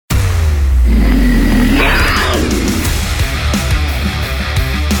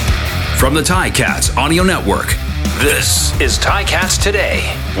From the Ticats Audio Network, this is Ticats Today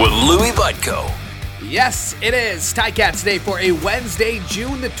with Louis Butko. Yes, it is Ticats Today for a Wednesday,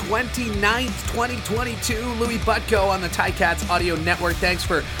 June the 29th, 2022. Louis Butko on the Ticats Audio Network. Thanks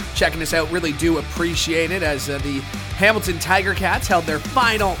for checking us out. Really do appreciate it as the Hamilton Tiger Cats held their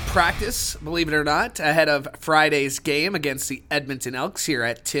final practice, believe it or not, ahead of Friday's game against the Edmonton Elks here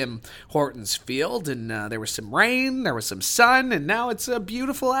at Tim Hortons Field. And there was some rain, there was some sun, and now it's a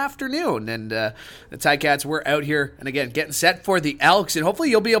beautiful afternoon. And the Ticats were out here, and again, getting set for the Elks. And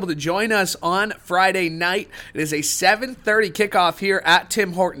hopefully you'll be able to join us on Friday night. It is a 7:30 kickoff here at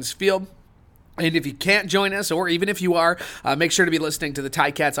Tim Hortons Field. And if you can't join us, or even if you are, make sure to be listening to the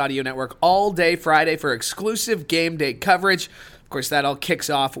Ticats Audio Network all day Friday for exclusive game day coverage. Of course, that all kicks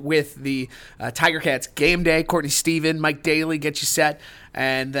off with the Tiger Cats game day. Courtney Stephen, Mike Daly get you set.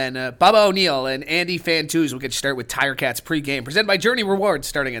 And then Bubba O'Neill and Andy Fantuz will get you started with Tiger Cats pregame, presented by Journey Rewards,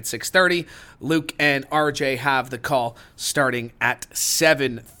 starting at 6:30. Luke and RJ have the call starting at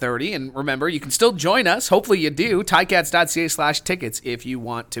 7:30. And remember, you can still join us. Hopefully you do. Ticats.ca/tickets if you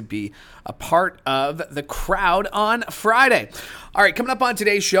want to be a part of the crowd on Friday. All right, coming up on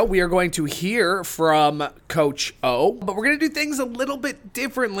today's show, we are going to hear from Coach O, but we're going to do things a little bit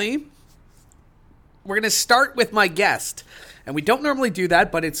differently. We're going to start with my guest. And we don't normally do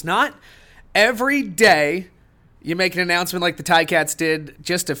that, but it's not every day you make an announcement like the Ticats did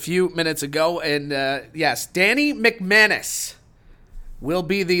just a few minutes ago. And yes, Danny McManus will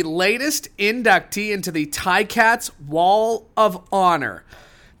be the latest inductee into the Ticats Wall of Honor.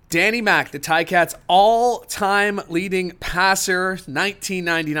 Danny Mac, the Ticats' all-time leading passer,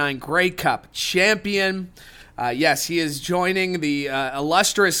 1999 Grey Cup champion. Yes, he is joining the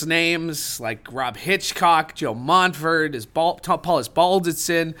illustrious names like Rob Hitchcock, Joe Montford, Paulus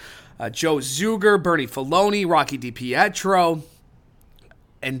Balderson, Joe Zuger, Bernie Filoni, Rocky DiPietro,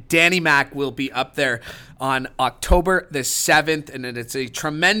 and Danny Mac will be up there on October the 7th, and it's a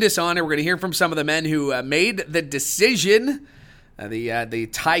tremendous honor. We're going to hear from some of the men who made the decision, the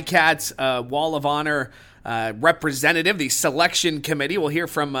Ticats Wall of Honor representative, the selection committee. We'll hear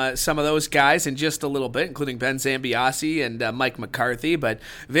from some of those guys in just a little bit, including Ben Zambiasi and Mike McCarthy. But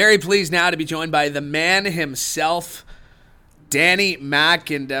very pleased now to be joined by the man himself, Danny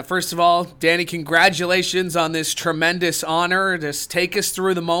Mac. And first of all, Danny, congratulations on this tremendous honor. Just take us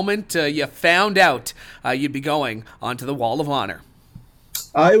through the moment you found out you'd be going onto the Wall of Honor.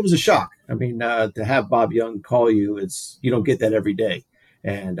 It was a shock. I mean, to have Bob Young call you, you don't get that every day.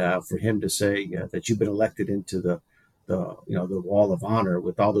 And for him to say that you've been elected into the Wall of Honor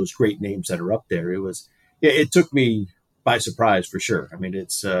with all those great names that are up there, it took me by surprise for sure. I mean,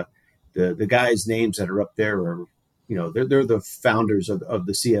 it's the guys' names that are up there are, they're the founders of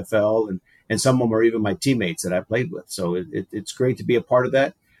the CFL, and some of them are even my teammates that I played with. So it's great to be a part of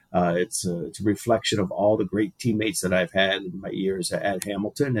that. It's a reflection of all the great teammates that I've had in my years at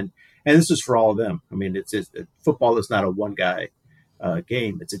Hamilton, and this is for all of them. I mean, football is not a one guy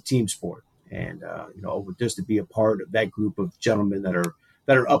game. It's a team sport, and just to be a part of that group of gentlemen that are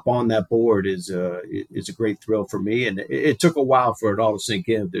up on that board is a great thrill for me. And it took a while for it all to sink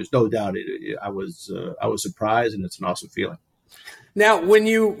in. There's no doubt I was surprised, and it's an awesome feeling. Now, when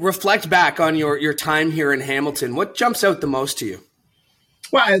you reflect back on your time here in Hamilton, what jumps out the most to you?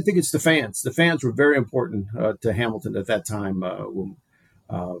 Well, I think it's the fans. The fans were very important to Hamilton at that time. When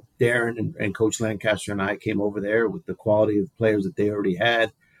Darren and Coach Lancaster and I came over there with the quality of players that they already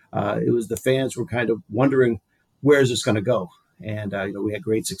had. It was the fans were kind of wondering, where is this going to go? And, we had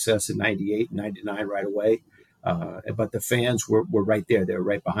great success in 98 and 99 right away. But the fans were right there. They were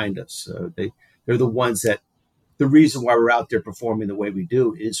right behind us. They're the ones that the reason why we're out there performing the way we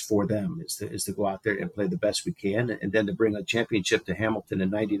do is for them, is to go out there and play the best we can. And then to bring a championship to Hamilton in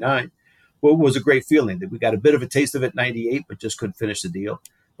 99. Well, it was a great feeling that we got a bit of a taste of it in 98, but just couldn't finish the deal.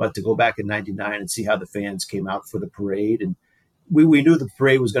 But to go back in 99 and see how the fans came out for the parade, and we knew the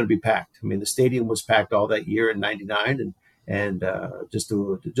parade was going to be packed. I mean, the stadium was packed all that year in 99, and just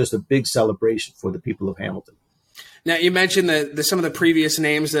a big celebration for the people of Hamilton. Now, you mentioned some of the previous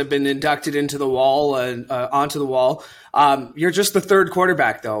names that have been inducted into the wall onto the wall. You're just the third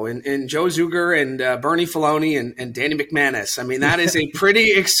quarterback, though, and Joe Zuger and Bernie Filoni and Danny McManus. I mean, that is a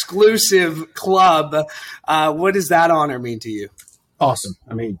pretty exclusive club. What does that honor mean to you? Awesome.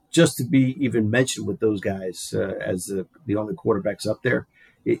 I mean, just to be even mentioned with those guys as the only quarterbacks up there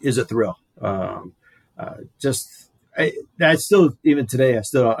is a thrill. I still, even today, I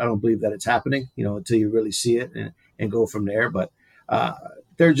don't believe that it's happening, until you really see it and go from there. But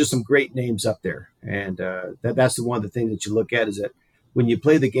there are just some great names up there. And that's one of the things that you look at, is that when you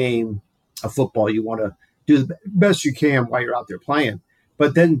play the game of football, you want to do the best you can while you're out there playing.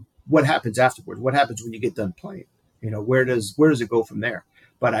 But then what happens afterwards? What happens when you get done playing? Where does it go from there?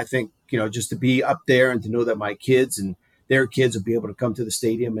 But I think, just to be up there and to know that my kids and their kids will be able to come to the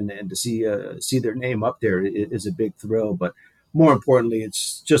stadium and to see their name up there is a big thrill. But more importantly,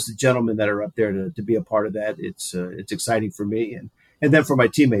 it's just the gentlemen that are up there to be a part of that. It's exciting for me and then for my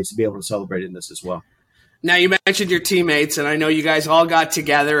teammates to be able to celebrate in this as well. Now, you mentioned your teammates, and I know you guys all got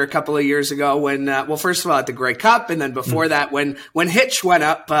together a couple of years ago when, first of all, at the Grey Cup, and then before that, when Hitch went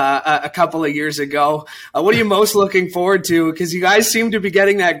up a couple of years ago. What are you most looking forward to? Because you guys seem to be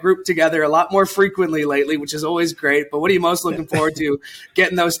getting that group together a lot more frequently lately, which is always great. But what are you most looking forward to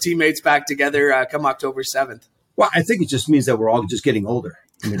getting those teammates back together come October 7th? Well, I think it just means that we're all just getting older.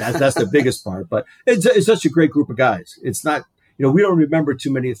 I mean, that's the biggest part. But it's such a great group of guys. It's not – we don't remember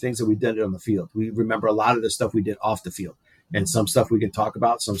too many things that we did on the field. We remember a lot of the stuff we did off the field, and some stuff we can talk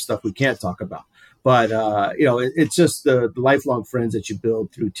about, some stuff we can't talk about. But, it's just the lifelong friends that you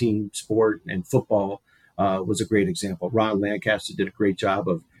build through team sport, and football was a great example. Ron Lancaster did a great job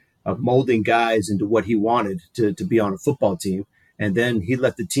of molding guys into what he wanted to be on a football team, and then he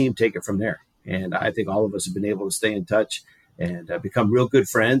let the team take it from there. And I think all of us have been able to stay in touch and become real good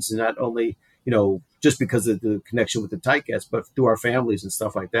friends, and not only just because of the connection with the Ticats, but through our families and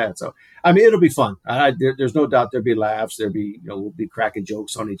stuff like that. So, I mean, it'll be fun. There's no doubt there'll be laughs. We'll be cracking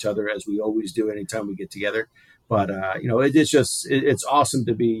jokes on each other as we always do anytime we get together. But, it's awesome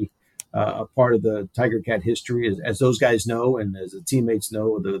to be a part of the Tiger Cat history, as those guys know, and as the teammates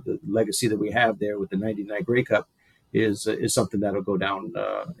know, the legacy that we have there with the 99 Grey Cup is something that'll go down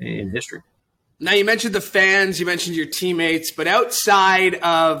in history. Now, you mentioned the fans, you mentioned your teammates, but outside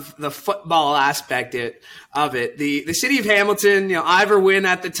of the football aspect of it, the city of Hamilton, Ivor Wynne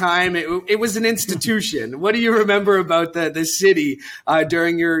at the time, it was an institution. What do you remember about the city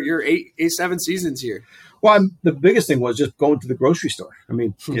during your 7 seasons here? Well, the biggest thing was just going to the grocery store. I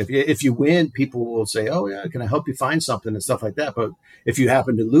mean, if you win, people will say, "Oh yeah, can I help you find something?" and stuff like that. But if you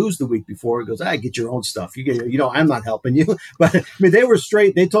happen to lose the week before, it goes, get your own stuff. I'm not helping you. But I mean, they were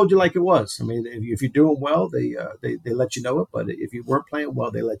straight. They told you like it was. I mean, if you're doing well, they let you know it. But if you weren't playing well,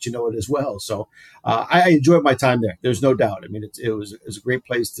 they let you know it as well. So I enjoyed my time there. There's no doubt. I mean, it was a great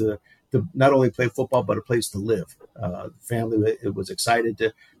place to not only play football, but a place to live. The family was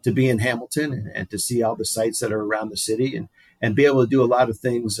excited to be in Hamilton and to see all the sites that are around the city and be able to do a lot of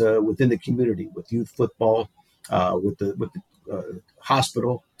things within the community with youth football, with the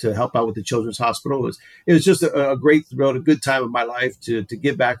hospital to help out with the children's hospital. It was just a great thrill, a good time of my life to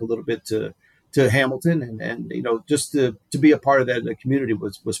give back a little bit to Hamilton and just to be a part of that community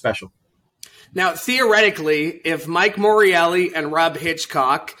was special. Now, theoretically, if Mike Morreale and Rob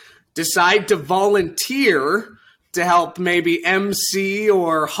Hitchcock decide to volunteer to help maybe MC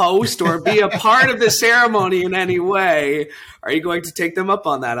or host or be a part of the ceremony in any way, are you going to take them up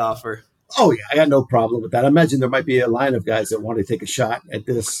on that offer? Oh, yeah, I got no problem with that. I imagine there might be a line of guys that want to take a shot at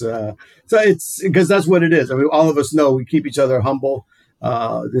this. So it's because that's what it is. I mean, all of us know we keep each other humble.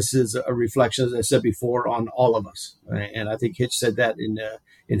 This is a reflection, as I said before, on all of us. And I think Hitch said that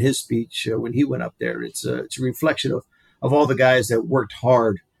in his speech when he went up there. It's a reflection of all the guys that worked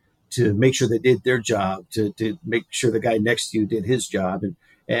hard to make sure they did their job, to make sure the guy next to you did his job.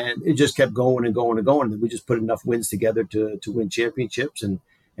 And it just kept going and going and going. And we just put enough wins together to win championships and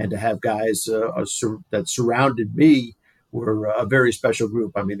to have guys that surrounded me were a very special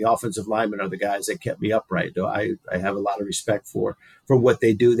group. I mean, the offensive linemen are the guys that kept me upright. I have a lot of respect for what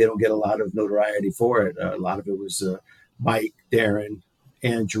they do. They don't get a lot of notoriety for it. A lot of it was Mike, Darren,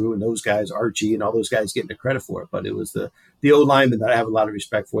 Andrew, and those guys, Archie, and all those guys getting the credit for it. But it was the old linemen that I have a lot of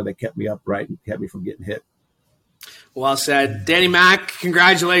respect for that kept me upright and kept me from getting hit. Well said. Danny Mac,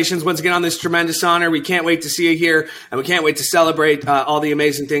 congratulations once again on this tremendous honor. We can't wait to see you here, and we can't wait to celebrate all the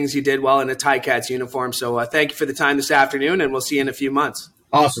amazing things you did while in a Ticats uniform. So thank you for the time this afternoon, and we'll see you in a few months.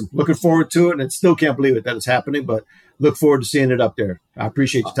 Awesome. Looking forward to it, and still can't believe it that it's happening, but look forward to seeing it up there. I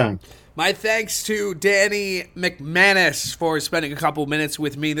appreciate your time. My thanks to Danny McManus for spending a couple minutes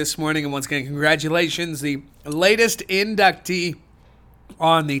with me this morning. And once again, congratulations, the latest inductee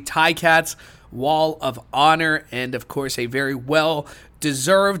on the Ticats Wall of Honor. And, of course, a very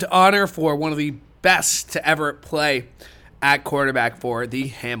well-deserved honor for one of the best to ever play at quarterback for the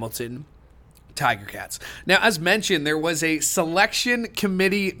Hamilton Tiger Cats. Now, as mentioned, there was a selection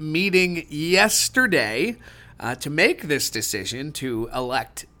committee meeting yesterday to make this decision to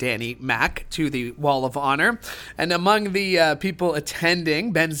elect Danny Mac to the Wall of Honor. And among the people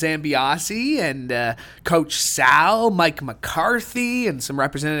attending, Ben Zambiasi and Coach Sal, Mike McCarthy, and some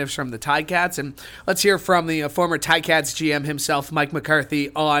representatives from the Ticats. And let's hear from the former Ticats GM himself, Mike McCarthy,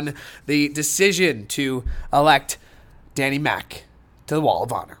 on the decision to elect Danny Mac to the Wall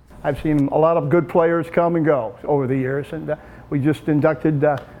of Honor. I've seen a lot of good players come and go over the years, and we just inducted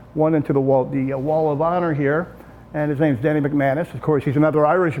one into the Wall of Honor here, and his name's Danny McManus. Of course, he's another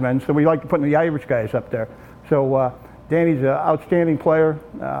Irishman, so we like to put the Irish guys up there. So Danny's an outstanding player,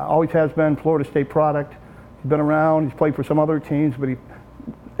 always has been, Florida State product. He's been around, he's played for some other teams, but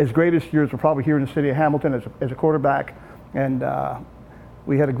his greatest years were probably here in the city of Hamilton as a quarterback. And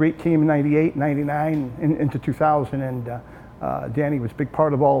we had a great team in 98, 99, into 2000, and Danny was a big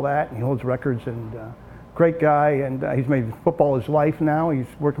part of all that, and he holds records, and great guy, and he's made football his life now. He's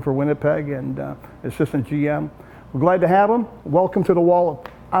working for Winnipeg and assistant GM. We're glad to have him. Welcome to the Wall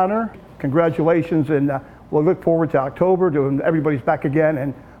of Honor. Congratulations, and we'll look forward to October, to everybody's back again,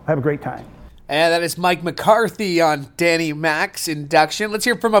 and have a great time. And that is Mike McCarthy on Danny Mac's induction. Let's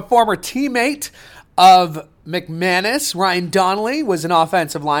hear from a former teammate of McManus. Ryan Donnelly was an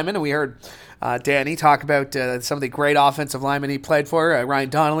offensive lineman, and we heard Danny talk about some of the great offensive linemen he played for. Ryan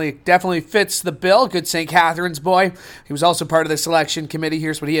Donnelly definitely fits the bill. Good St. Catharines boy. He was also part of the selection committee.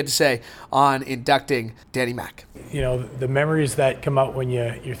 Here's what he had to say on inducting Danny Mac. You know, the memories that come out when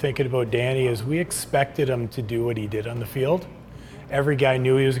you're thinking about Danny is we expected him to do what he did on the field. Every guy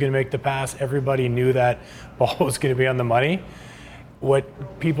knew he was going to make the pass. Everybody knew that ball was going to be on the money.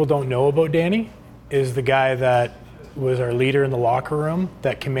 What people don't know about Danny is the guy that was our leader in the locker room,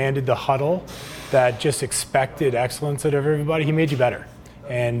 that commanded the huddle, that just expected excellence out of everybody. He made you better.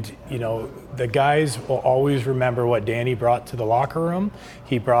 And, you know, the guys will always remember what Danny brought to the locker room.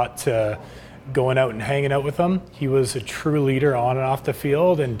 He brought to going out and hanging out with them. He was a true leader on and off the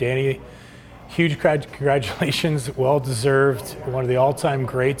field. And Danny, huge congratulations, well-deserved, one of the all-time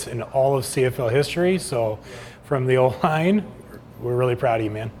greats in all of CFL history. So from the O-line, we're really proud of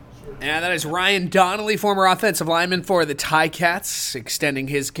you, man. And that is Ryan Donnelly, former offensive lineman for the Ticats, extending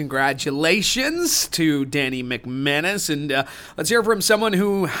his congratulations to Danny McManus. And let's hear from someone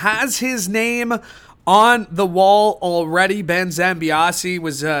who has his name on the wall already. Ben Zambiasi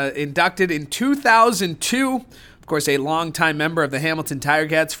was inducted in 2002. Of course, a longtime member of the Hamilton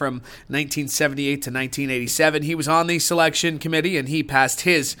Tiger-Cats from 1978 to 1987. He was on the selection committee, and he passed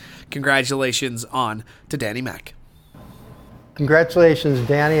his congratulations on to Danny Mac. Congratulations,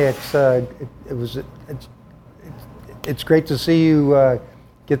 Danny. It's great to see you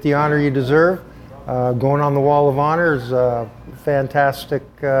get the honor you deserve. Going on the Wall of Honor is a fantastic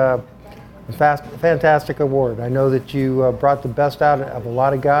award. I know that you brought the best out of a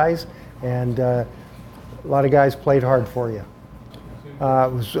lot of guys, and a lot of guys played hard for you.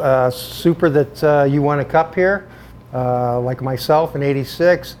 It was super that you won a cup here, like myself in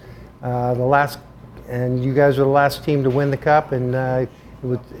 '86. And you guys were the last team to win the cup, and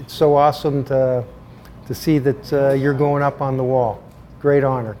it's so awesome to see that you're going up on the wall. Great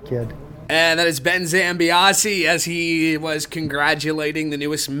honor, kid. And that is Ben Zambiasi as he was congratulating the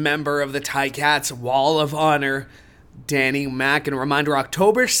newest member of the Ticats Wall of Honor, Danny Mac. And a reminder,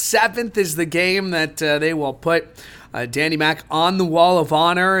 October 7th is the game that they will put Danny Mac on the Wall of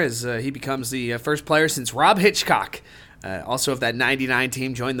Honor as he becomes the first player since Rob Hitchcock, also of that 99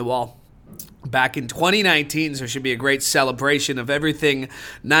 team, joined the Wall back in 2019, so it should be a great celebration of everything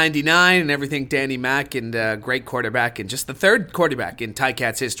 99 and everything Danny Mac, and great quarterback, and just the third quarterback in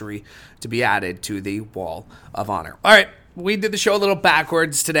Ticats history to be added to the Wall of Honor. All right, we did the show a little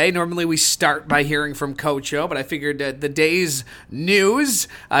backwards today. Normally we start by hearing from Coach O, but I figured the day's news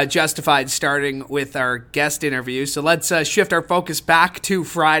justified starting with our guest interview. So let's shift our focus back to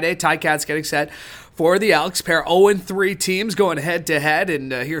Friday. Ticats getting set for the Elks. Pair 0-3 teams going head-to-head,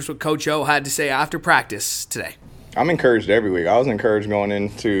 and here's what Coach O had to say after practice today. I'm encouraged every week. I was encouraged going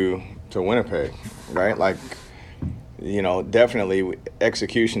into Winnipeg, right? Like, you know, definitely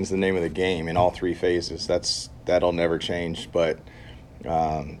execution's the name of the game in all three phases. That'll never change. But,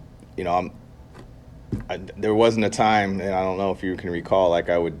 you know, there wasn't a time, and I don't know if you can recall, like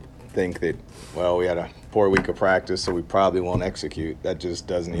I would think that, well, we had a poor week of practice, so we probably won't execute. That just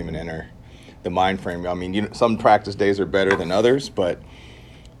doesn't even enter the mind frame. I mean, some practice days are better than others, but,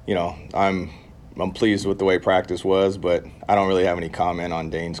 you know, I'm pleased with the way practice was, but I don't really have any comment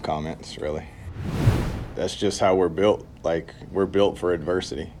on Dane's comments, really. That's just how we're built. Like, we're built for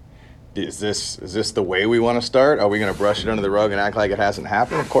adversity. Is this the way we want to start? Are we going to brush it under the rug and act like it hasn't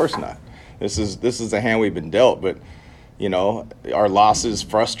happened? Of course not. This is the hand we've been dealt, but, you know, our loss is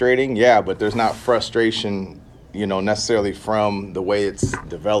frustrating, yeah, but there's not frustration, you know, necessarily from the way it's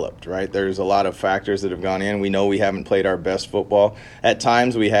developed, right? There's a lot of factors that have gone in. We know we haven't played our best football. At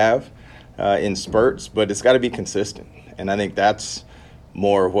times we have in spurts, but it's got to be consistent. And I think that's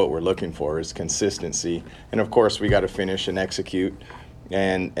more of what we're looking for is consistency. And, of course, we got to finish and execute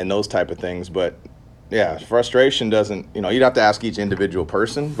and those type of things. But, Yeah, frustration doesn't, you'd have to ask each individual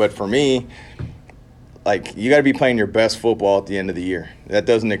person. But for me, like, you got to be playing your best football at the end of the year. That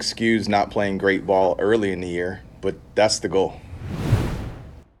doesn't excuse not playing great ball early in the year, but that's the goal.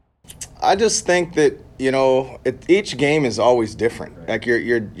 I just think that, each game is always different. Like,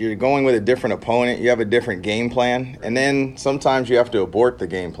 you're going with a different opponent. You have a different game plan. And then sometimes you have to abort the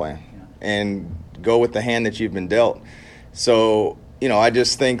game plan and go with the hand that you've been dealt. So, I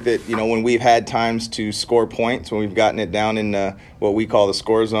just think that, when we've had times to score points, when we've gotten it down in what we call the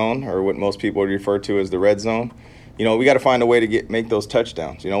score zone, or what most people refer to as the red zone, we got to find a way to make those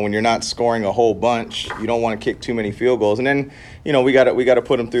touchdowns. When you're not scoring a whole bunch, you don't want to kick too many field goals. And then, we got to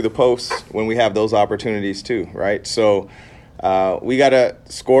put them through the posts when we have those opportunities too, right? So we got to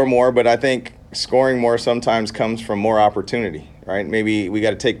score more, but I think scoring more sometimes comes from more opportunity, right? Maybe we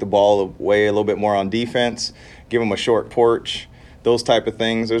got to take the ball away a little bit more on defense, give them a short porch, those type of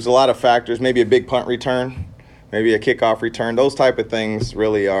things. There's a lot of factors, maybe a big punt return, maybe a kickoff return. Those type of things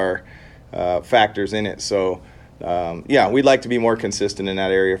really are factors in it. So, we'd like to be more consistent in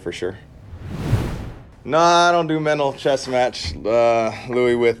that area for sure. No, I don't do mental chess match,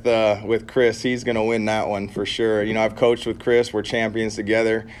 Louis, with Chris. He's going to win that one for sure. I've coached with Chris. We're champions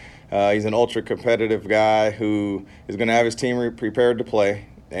together. He's an ultra-competitive guy who is going to have his team prepared to play,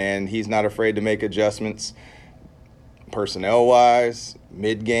 and he's not afraid to make adjustments personnel-wise,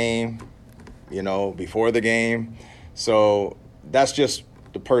 mid-game, before the game. So that's just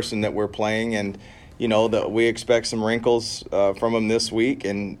the person that we're playing, and that we expect some wrinkles from him this week,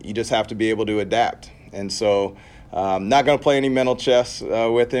 and you just have to be able to adapt. And so not going to play any mental chess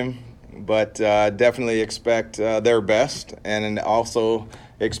with him, but definitely expect their best, and also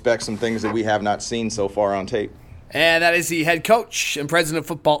expect some things that we have not seen so far on tape. And that is the head coach and president of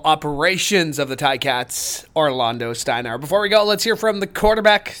football operations of the Ticats, Orlando Steinauer. Before we go, let's hear from the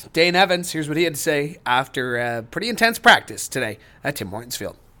quarterback, Dane Evans. Here's what he had to say after a pretty intense practice today at Tim Hortons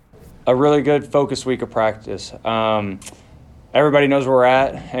Field. A really good focused week of practice. Everybody knows where we're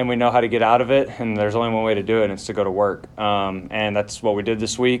at, and we know how to get out of it, and there's only one way to do it, and it's to go to work. And that's what we did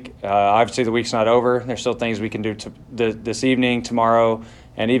this week. Obviously, the week's not over. There's still things we can do this evening, tomorrow,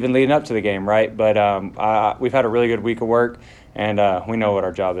 and even leading up to the game, right? But we've had a really good week of work, and we know what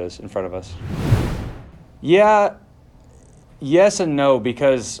our job is in front of us. Yeah, yes and no,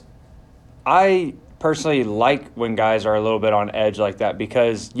 because I personally like when guys are a little bit on edge like that,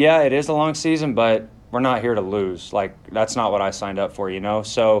 because, yeah, it is a long season, but we're not here to lose. Like, that's not what I signed up for,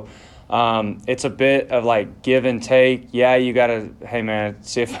 So it's a bit of, like, give and take. Yeah, you got to, hey, man,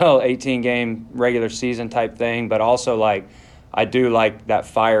 CFL 18-game regular season type thing, but also, like, I do like that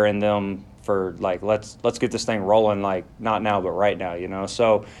fire in them for, like, let's get this thing rolling, like, not now but right now,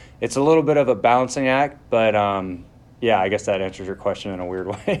 So it's a little bit of a balancing act, but, yeah, I guess that answers your question in a weird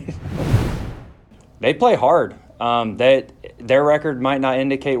way. They play hard. Their record might not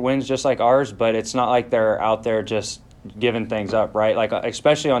indicate wins just like ours, but it's not like they're out there just giving things up, right? Like,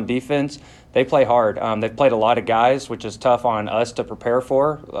 especially on defense, they play hard. They've played a lot of guys, which is tough on us to prepare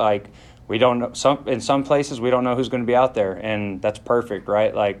for. Like, we don't know, in some places we don't know who's going to be out there, and that's perfect,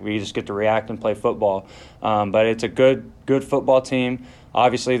 right? Like, we just get to react and play football. But it's a good football team.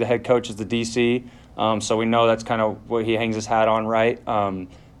 Obviously, the head coach is the DC, so we know that's kind of what he hangs his hat on, right?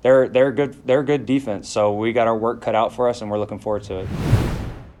 They're a good defense, so we got our work cut out for us, and we're looking forward to it.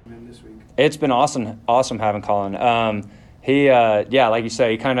 It's been awesome having Colin. He, like you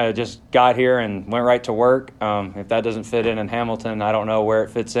say, he kind of just got here and went right to work. If that doesn't fit in Hamilton, I don't know where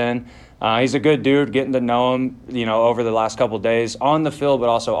it fits in. He's a good dude, getting to know him, over the last couple of days on the field, but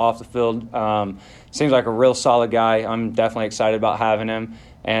also off the field. Seems like a real solid guy. I'm definitely excited about having him.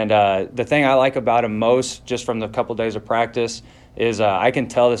 And the thing I like about him most, just from the couple of days of practice, is I can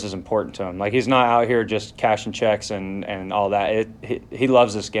tell this is important to him. Like, he's not out here just cashing checks and all that. He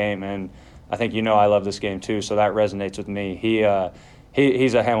loves this game, and I think I love this game too, so that resonates with me.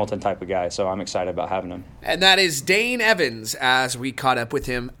 He's a Hamilton type of guy, so I'm excited about having him. And that is Dane Evans as we caught up with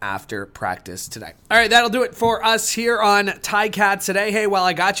him after practice today. All right, that'll do it for us here on Ticats Today. Hey, while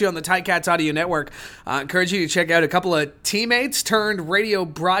I got you on the Ticats Audio Network, I encourage you to check out a couple of teammates turned radio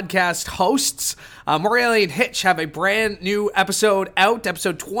broadcast hosts. Morelli and Hitch have a brand new episode out.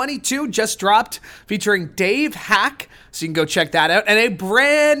 Episode 22 just dropped, featuring Dave Hack, so you can go check that out. And a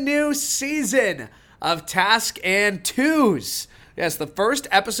brand new season of Task and Twos. Yes, the first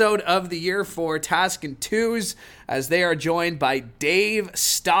episode of the year for Task and Twos, as they are joined by Dave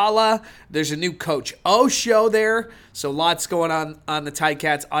Stala. There's a new Coach O show there, so lots going on the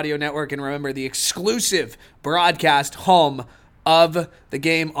Ticats Audio Network. And remember, the exclusive broadcast home of the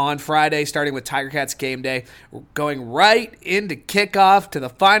game on Friday, starting with Tiger Cats game day. We're going right into kickoff to the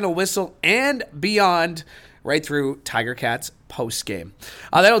final whistle and beyond, right through Tiger Cats post-game.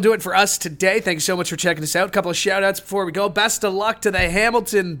 That'll do it for us today. Thank you so much for checking us out. A couple of shout-outs before we go. Best of luck to the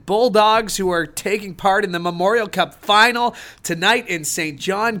Hamilton Bulldogs, who are taking part in the Memorial Cup final tonight in St.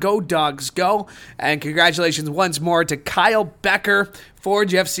 John. Go Dogs, go. And congratulations once more to Kyle Becker,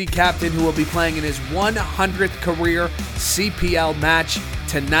 Forge FC captain, who will be playing in his 100th career CPL match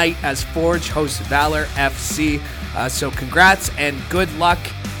tonight as Forge hosts Valor FC. So congrats and good luck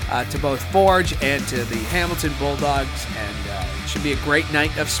to both Forge and to the Hamilton Bulldogs, and it should be a great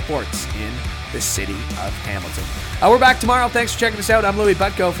night of sports in the city of Hamilton. We're back tomorrow. Thanks for checking us out. I'm Louis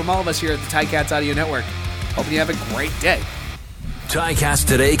Butko from all of us here at the Ticats Audio Network. Hoping you have a great day. Ticats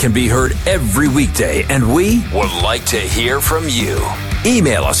Today can be heard every weekday, and we would like to hear from you.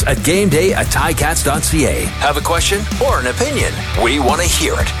 Email us at gameday@ticats.ca. Have a question or an opinion? We want to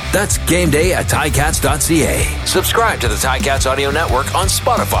hear it. That's gameday@ticats.ca. Subscribe to the Ticats Audio Network on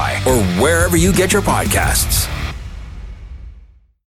Spotify or wherever you get your podcasts.